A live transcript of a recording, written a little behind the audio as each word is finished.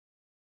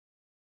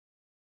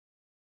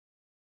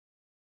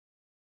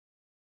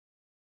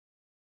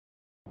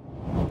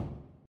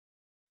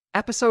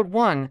Episode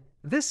 1.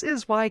 This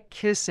is why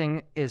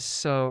kissing is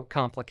so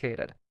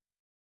complicated.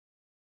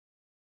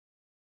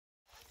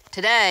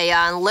 Today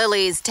on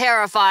Lily's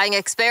terrifying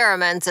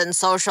experiments in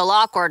social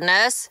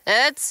awkwardness,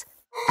 it's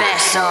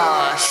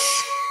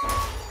besos.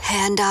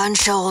 Hand on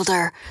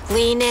shoulder,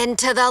 lean in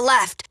to the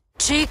left,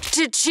 cheek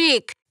to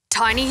cheek,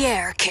 tiny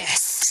air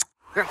kiss.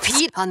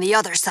 Repeat on the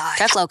other side.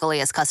 Check locally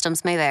as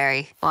customs may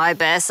vary. Why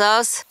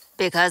besos?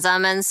 Because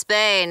I'm in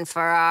Spain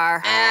for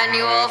our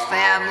annual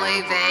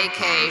family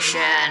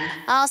vacation.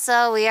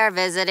 Also, we are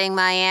visiting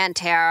my Aunt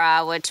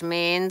Tara, which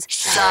means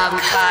some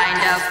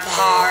kind of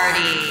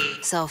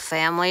party. So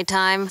family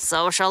time,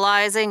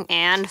 socializing,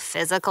 and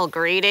physical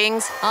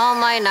greetings. All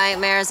my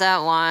nightmares at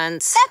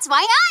once. That's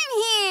why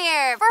I'm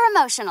here, for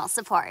emotional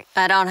support.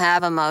 I don't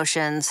have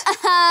emotions.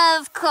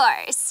 Of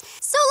course.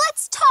 So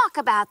let's talk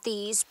about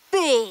these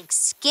big,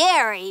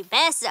 scary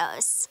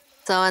besos.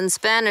 So in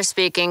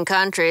Spanish-speaking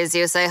countries,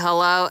 you say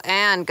hello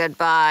and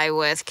goodbye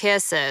with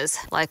kisses,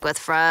 like with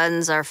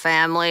friends or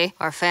family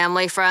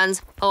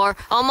friends, or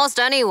almost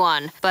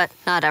anyone, but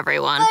not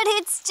everyone. But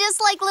it's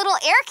just like little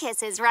air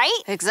kisses,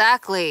 right?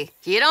 Exactly.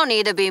 You don't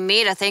need to be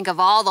me to think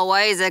of all the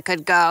ways it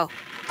could go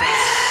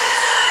bad.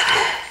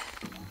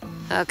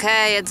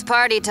 Okay, it's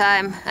party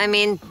time. I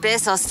mean,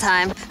 besos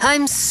time.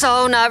 I'm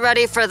so not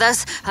ready for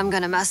this. I'm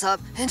gonna mess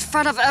up in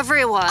front of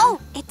everyone. Oh,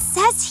 it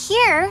says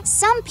here,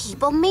 some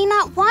people may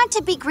not want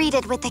to be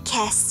greeted with a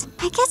kiss.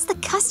 I guess the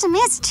custom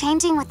is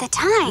changing with the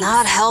times.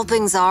 Not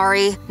helping,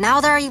 Zari.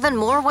 Now there are even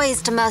more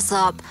ways to mess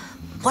up.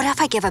 What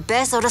if I give a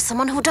beso to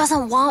someone who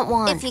doesn't want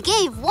one? If you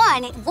gave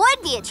one, it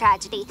would be a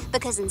tragedy,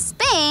 because in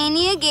Spain,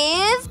 you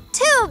give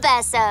 2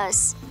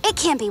 besos. It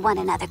can't be one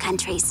in other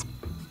countries.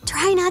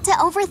 Try not to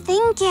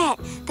overthink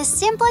it. The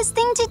simplest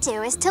thing to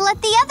do is to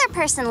let the other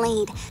person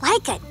lead,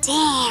 like a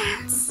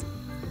dance.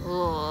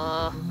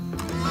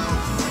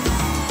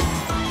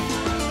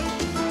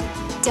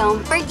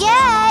 Don't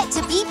forget,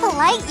 to be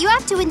polite, you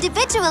have to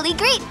individually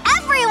greet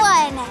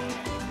everyone.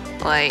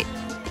 Wait,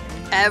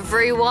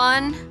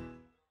 everyone?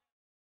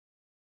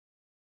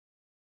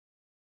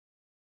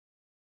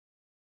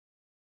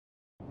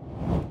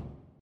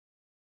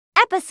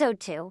 Episode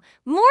 2.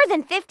 More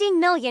than 15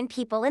 million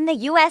people in the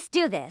US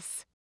do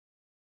this.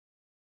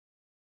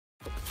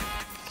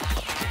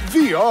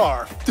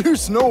 VR?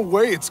 There's no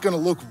way it's gonna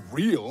look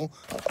real.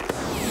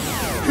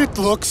 It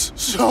looks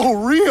so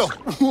real.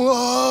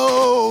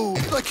 Whoa!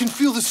 I can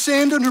feel the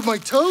sand under my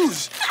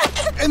toes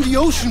and the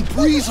ocean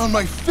breeze on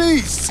my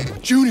face.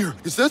 Junior,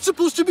 is that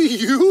supposed to be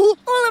you?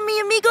 Hola, mi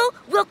amigo.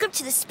 Welcome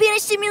to the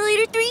Spanish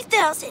Simulator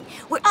 3000,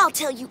 where I'll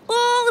tell you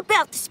all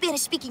about the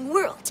Spanish-speaking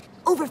world.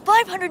 Over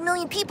 500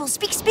 million people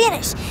speak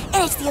Spanish,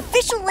 and it's the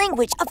official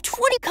language of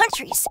 20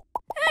 countries.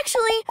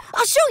 Actually,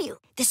 I'll show you.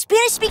 The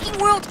Spanish-speaking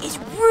world is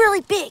really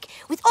big,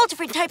 with all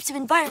different types of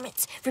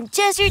environments, from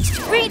deserts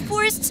to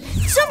rainforests.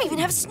 Some even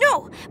have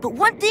snow. But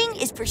one thing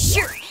is for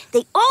sure,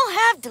 they all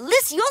have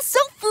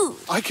delicioso food.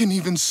 I can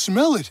even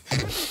smell it.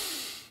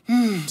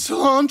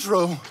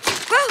 Cilantro.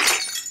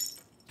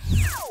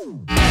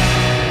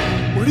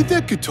 Where did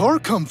that guitar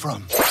come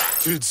from?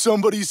 Did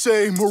somebody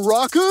say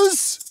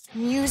maracas?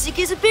 Music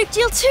is a big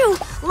deal, too.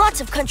 Lots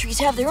of countries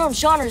have their own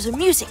genres of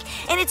music,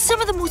 and it's some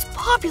of the most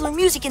popular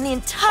music in the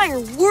entire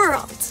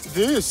world.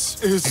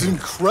 This is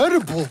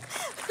incredible.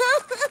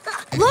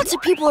 Lots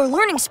of people are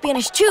learning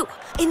Spanish, too.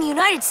 In the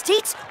United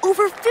States,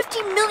 over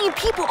 50 million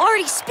people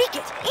already speak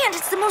it, and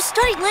it's the most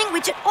studied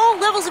language at all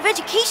levels of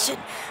education,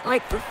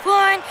 like for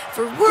fun,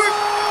 for work.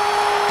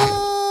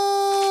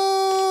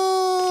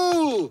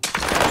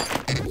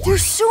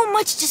 There's so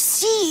much to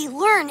see,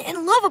 learn,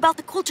 and love about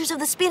the cultures of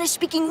the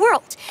Spanish-speaking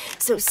world.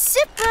 So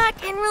sit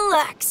back and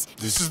relax.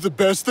 This is the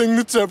best thing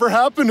that's ever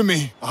happened to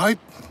me. I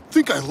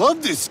think I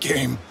love this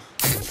game.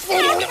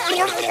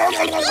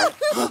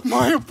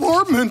 My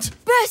apartment!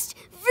 Best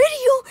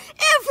video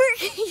ever!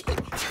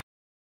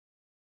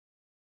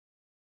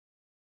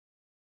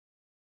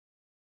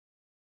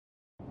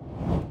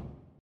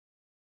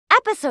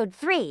 Episode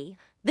 3.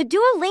 The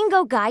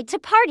Duolingo Guide to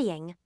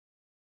Partying.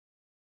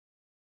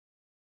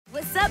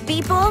 What's up,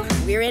 people?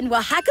 We're in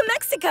Oaxaca,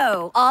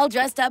 Mexico, all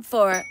dressed up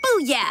for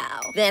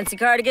Booyah! Fancy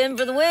cardigan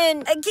for the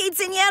win, a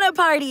quinceañera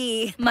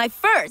party, my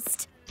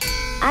first.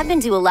 I've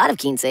been to a lot of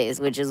quinceas,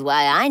 which is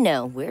why I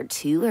know we're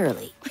too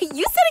early.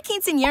 You said a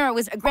quinceañera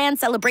was a grand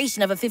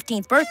celebration of a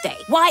 15th birthday.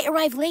 Why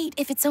arrive late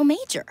if it's so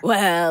major?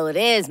 Well, it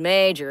is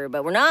major,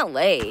 but we're not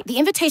late. The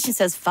invitation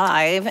says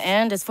 5,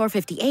 and it's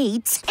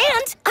 4:58,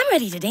 and I'm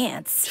ready to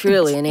dance.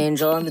 Truly an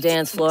angel on the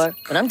dance floor,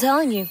 but I'm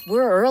telling you,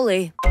 we're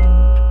early.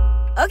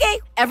 Okay,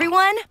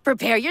 everyone,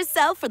 prepare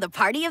yourself for the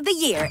party of the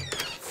year.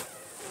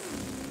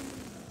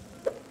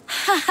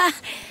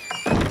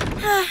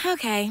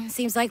 Okay,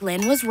 seems like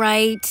Lynn was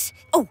right.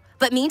 Oh,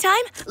 but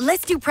meantime,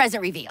 let's do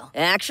present reveal.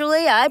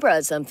 Actually, I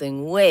brought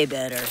something way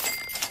better.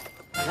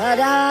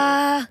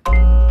 Ta-da!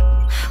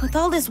 With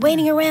all this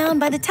waiting around,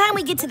 by the time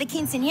we get to the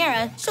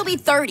quinceañera, she'll be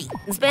 30.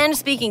 In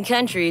Spanish-speaking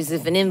countries,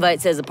 if an invite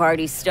says a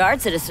party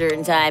starts at a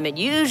certain time, it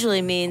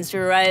usually means to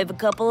arrive a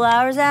couple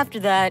hours after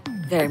that.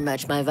 Very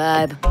much my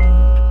vibe.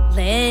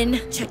 Lynn,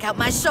 check out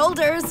my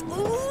shoulders.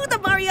 Ooh, the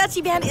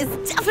mariachi band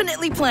is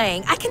definitely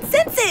playing. I can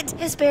sense it.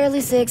 It's barely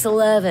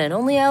 6:11.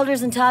 Only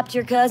elders and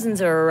top-tier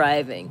cousins are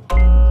arriving.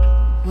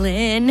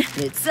 Lynn.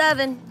 It's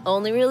 7.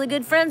 Only really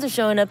good friends are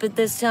showing up at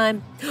this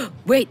time.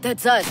 Wait,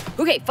 that's us.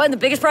 Okay, find the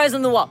biggest prize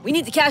on the wall. We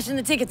need to cash in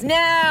the tickets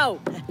now.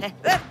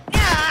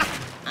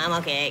 I'm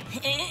okay.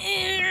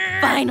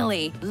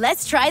 Finally,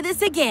 let's try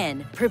this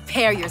again.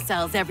 Prepare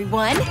yourselves,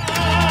 everyone.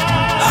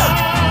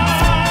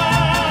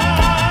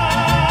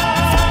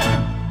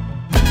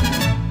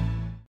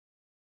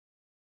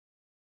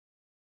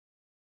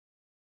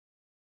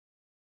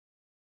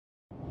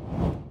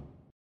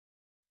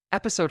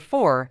 Episode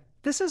 4,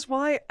 this is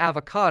why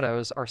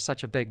avocados are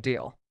such a big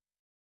deal.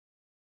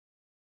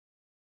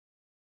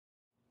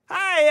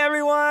 Hi,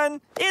 everyone.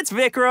 It's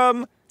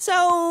Vikram.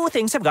 So,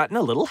 things have gotten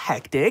a little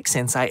hectic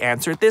since I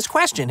answered this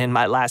question in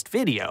my last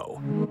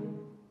video.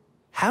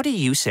 How do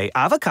you say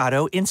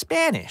avocado in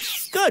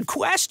Spanish? Good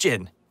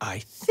question. I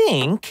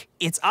think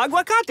it's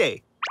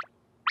aguacate.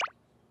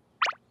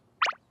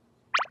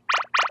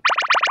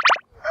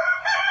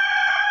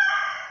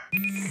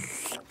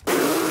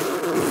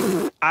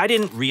 I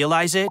didn't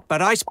realize it,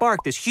 but I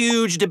sparked this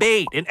huge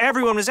debate, and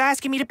everyone was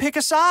asking me to pick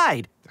a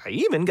side. I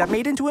even got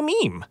made into a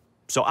meme.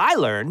 So I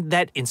learned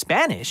that in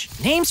Spanish,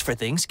 names for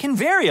things can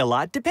vary a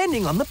lot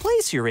depending on the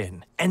place you're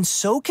in. And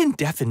so can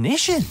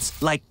definitions.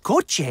 Like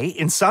coche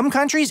in some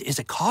countries is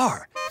a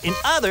car, in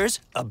others,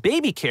 a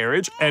baby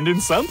carriage, and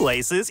in some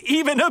places,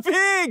 even a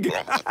pig.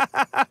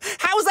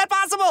 How is that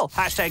possible?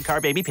 Hashtag car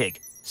baby pig.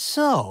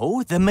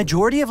 So, the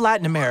majority of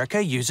Latin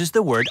America uses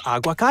the word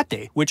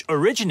aguacate, which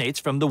originates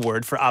from the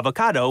word for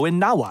avocado in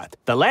Nahuatl,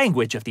 the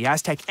language of the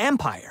Aztec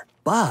Empire.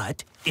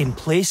 But in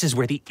places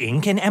where the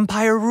Incan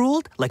Empire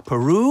ruled, like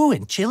Peru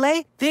and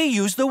Chile, they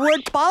use the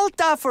word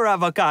palta for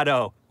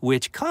avocado,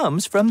 which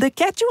comes from the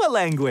Quechua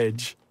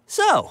language.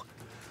 So,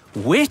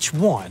 which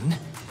one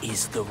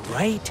is the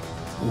right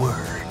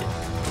word?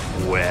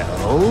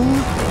 Well,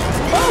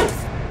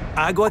 both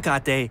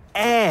aguacate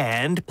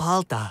and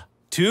palta.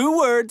 2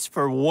 words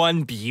for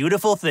one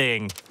beautiful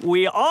thing.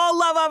 We all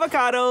love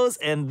avocados,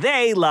 and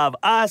they love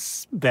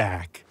us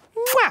back.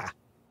 Mwah!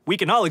 We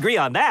can all agree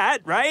on that,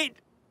 right?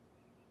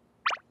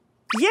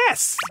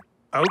 Yes.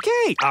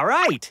 Okay, all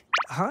right.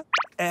 Huh?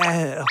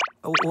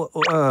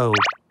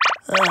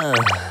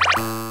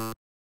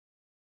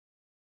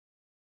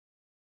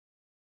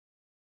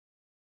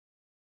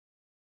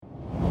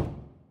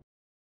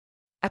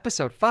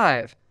 Episode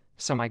 5,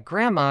 so my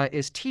grandma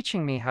is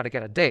teaching me how to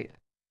get a date.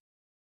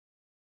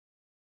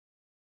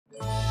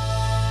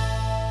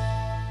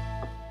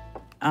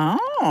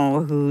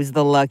 Oh, who's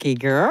the lucky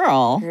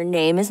girl? Her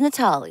name is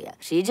Natalia.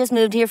 She just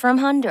moved here from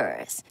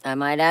Honduras. I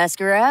might ask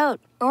her out.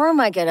 Or I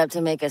might get up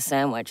to make a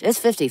sandwich. It's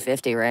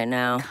 50-50 right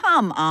now.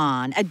 Come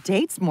on, a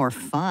date's more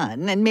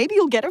fun, and maybe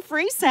you'll get a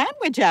free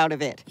sandwich out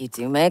of it. You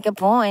do make a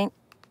point.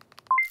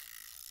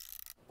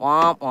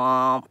 Womp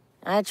womp.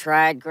 I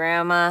tried,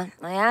 Grandma.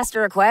 I asked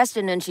her a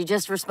question and she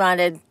just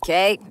responded,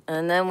 "Kate,"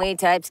 and then we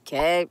typed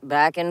 "Kate"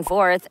 back and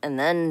forth, and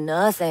then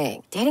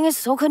nothing. Dating is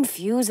so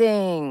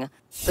confusing.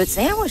 But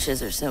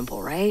sandwiches are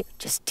simple, right?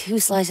 Just 2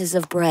 slices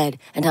of bread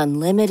and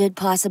unlimited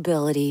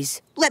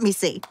possibilities. Let me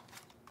see.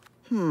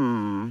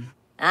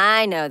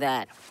 I know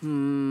that.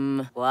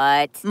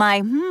 What?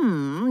 My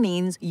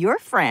means your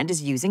friend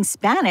is using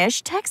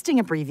Spanish texting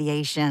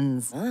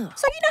abbreviations. Oh.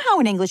 So you know how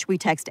in English we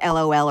text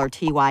LOL or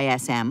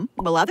TYSM?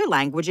 Well, other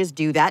languages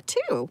do that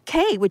too.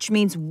 K, which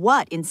means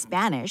what in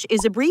Spanish,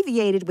 is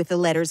abbreviated with the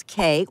letters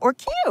K or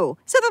Q.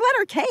 So the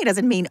letter K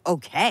doesn't mean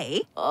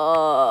okay.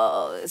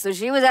 Oh, so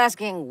she was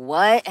asking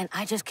what, and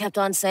I just kept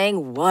on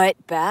saying what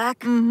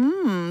back?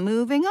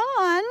 Moving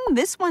on.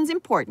 This one's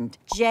important.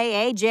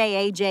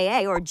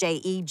 J-A-J-A-J-A or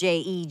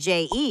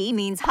J-E-J-E-J-E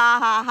means ha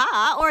ha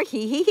ha or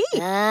he he he.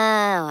 Oh,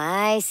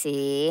 I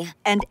see.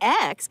 And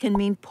X can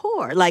mean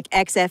poor, like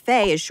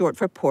XFA is short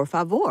for por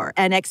favor,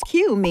 and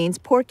XQ means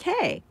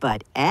porque.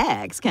 But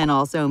X can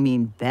also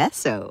mean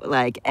beso,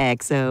 like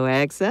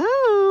XOXO.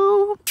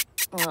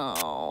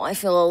 Oh, I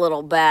feel a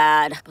little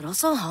bad, but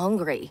also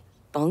hungry.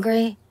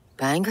 Bungry?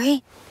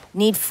 Bangry?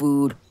 Need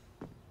food.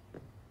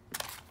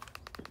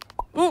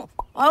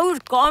 I was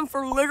gone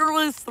for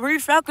literally 3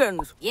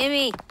 seconds.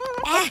 Gimme.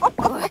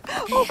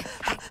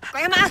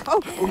 Grandma?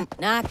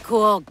 Not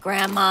cool,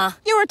 Grandma.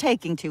 You were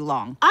taking too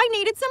long. I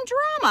needed some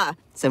drama.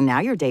 So now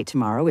your date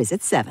tomorrow is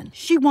at 7.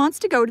 She wants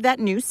to go to that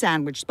new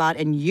sandwich spot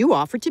and you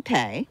offered to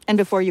pay. And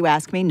before you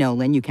ask me, no,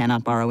 Lynn, you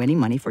cannot borrow any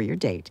money for your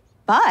date.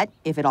 But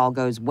if it all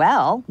goes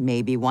well,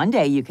 maybe one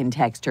day you can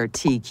text her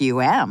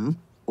TQM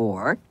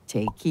or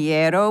Te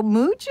quiero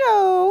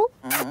mucho.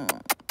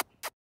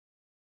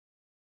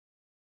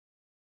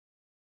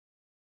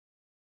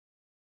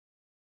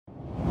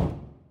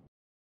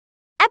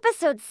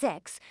 Episode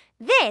 6.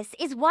 This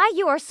is why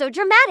you are so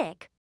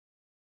dramatic.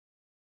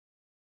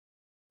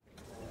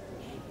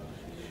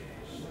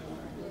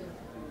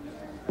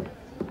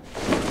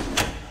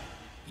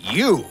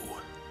 You.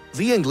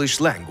 The English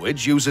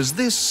language uses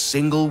this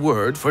single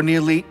word for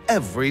nearly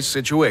every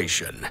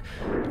situation.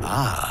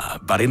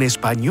 But in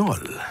Espanol,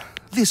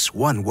 this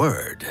one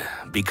word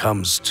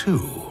becomes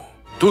two.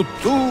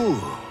 Tú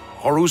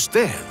or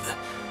usted?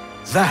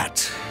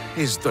 That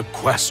is the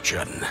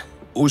question.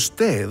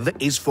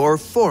 Usted is for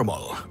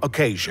formal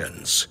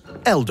occasions.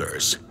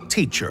 Elders,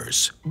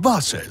 teachers,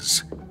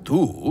 bosses.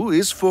 Tú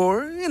is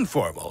for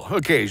informal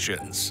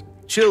occasions.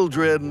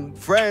 Children,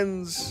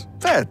 friends,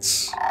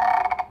 pets.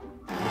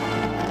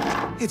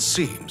 It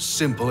seems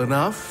simple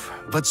enough,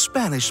 but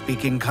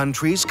Spanish-speaking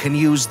countries can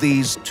use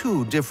these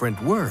two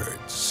different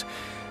words,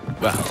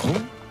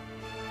 well,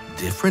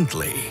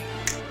 differently.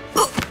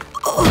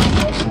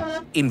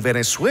 In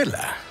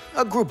Venezuela,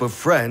 a group of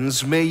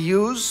friends may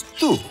use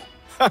tú.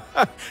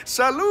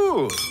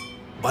 Salud!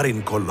 But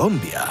in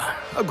Colombia,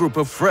 a group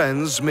of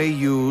friends may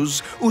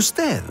use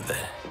usted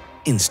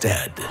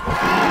instead.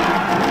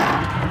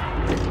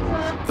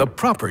 The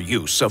proper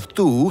use of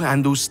tú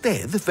and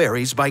usted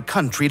varies by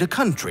country to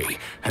country,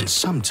 and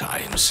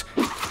sometimes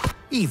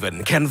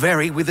even can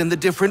vary within the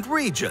different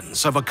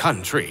regions of a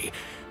country.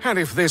 And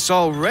if this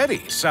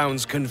already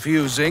sounds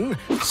confusing,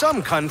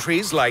 some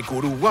countries like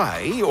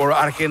Uruguay or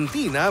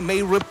Argentina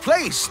may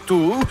replace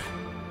tú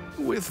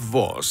with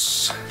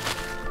vos.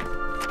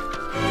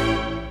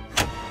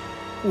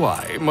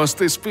 Why must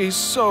this be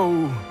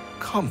so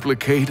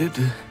complicated?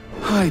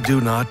 I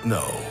do not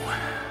know.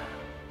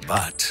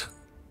 But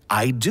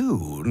I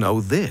do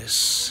know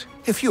this.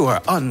 If you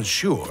are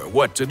unsure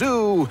what to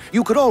do,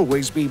 you could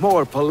always be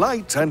more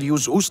polite and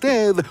use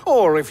usted,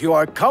 or if you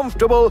are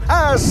comfortable,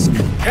 ask,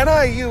 can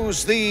I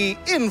use the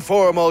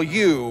informal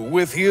you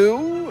with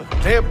you?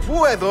 Te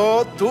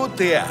puedo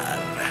tutear.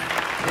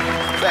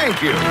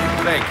 Thank you,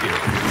 thank you.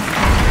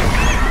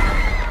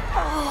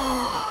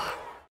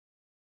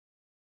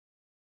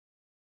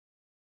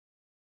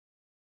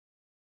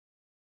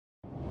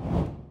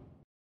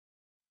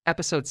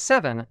 Episode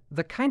 7,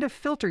 the kind of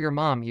filter your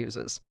mom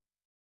uses.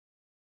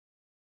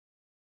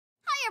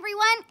 Hi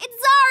everyone, it's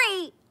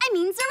Zari! I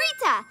mean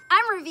Zarita.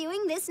 I'm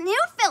reviewing this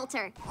new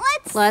filter.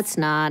 Let's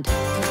not.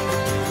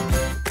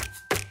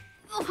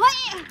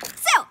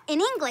 So,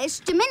 in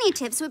English,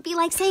 diminutives would be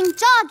like saying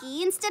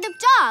joggy instead of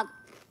jog.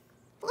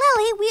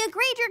 Lily, we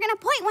agreed you're gonna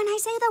point when I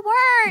say the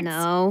words.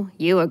 No,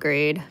 you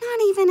agreed.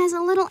 Not even as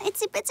a little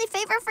itsy-bitsy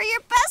favor for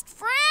your best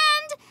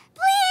friend.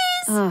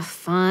 Please! Oh,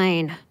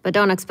 fine. But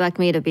don't expect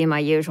me to be my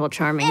usual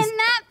charming. And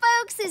that,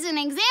 folks, is an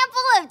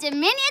example of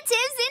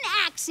diminutives in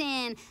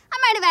action. I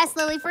might have asked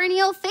Lily for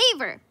any old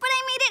favor, but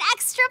I made it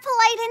extra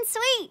polite and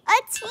sweet.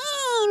 A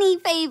teeny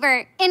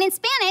favor. And in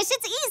Spanish,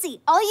 it's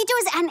easy. All you do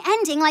is add an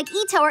ending like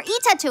ito or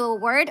ita to a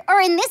word, or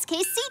in this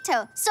case,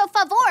 cito. So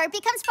favor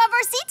becomes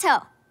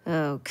favorcito.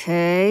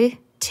 Okay,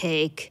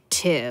 take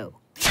 2.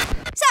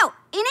 So,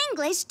 in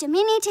English,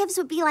 diminutives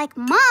would be like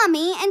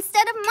mommy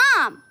instead of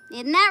mom.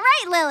 Isn't that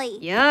right, Lily?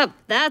 Yep,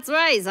 that's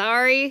right,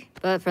 Zari.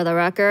 But for the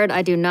record,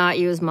 I do not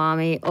use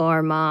mommy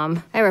or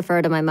mom. I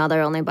refer to my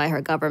mother only by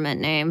her government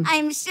name.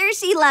 I'm sure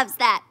she loves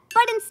that.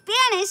 But in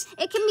Spanish,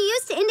 it can be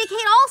used to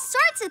indicate all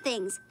sorts of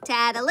things, to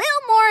add a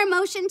little more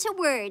emotion to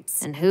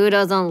words. And who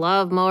doesn't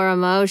love more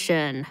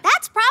emotion?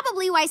 That's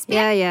probably why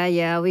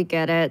Yeah, we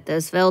get it.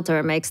 This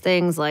filter makes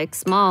things like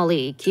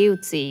smally,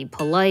 cutesy,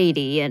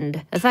 politey,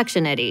 and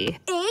affectionatey.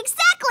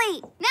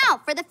 Exactly!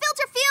 Now, for the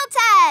filter field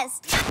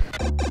test!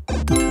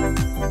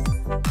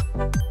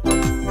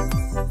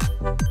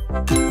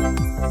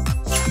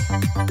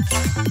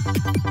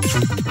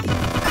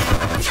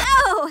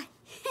 Oh!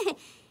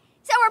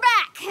 So we're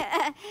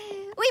back.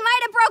 We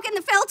might have broken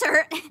the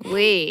filter.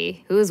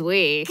 We? Who's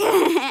we?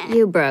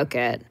 You broke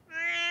it.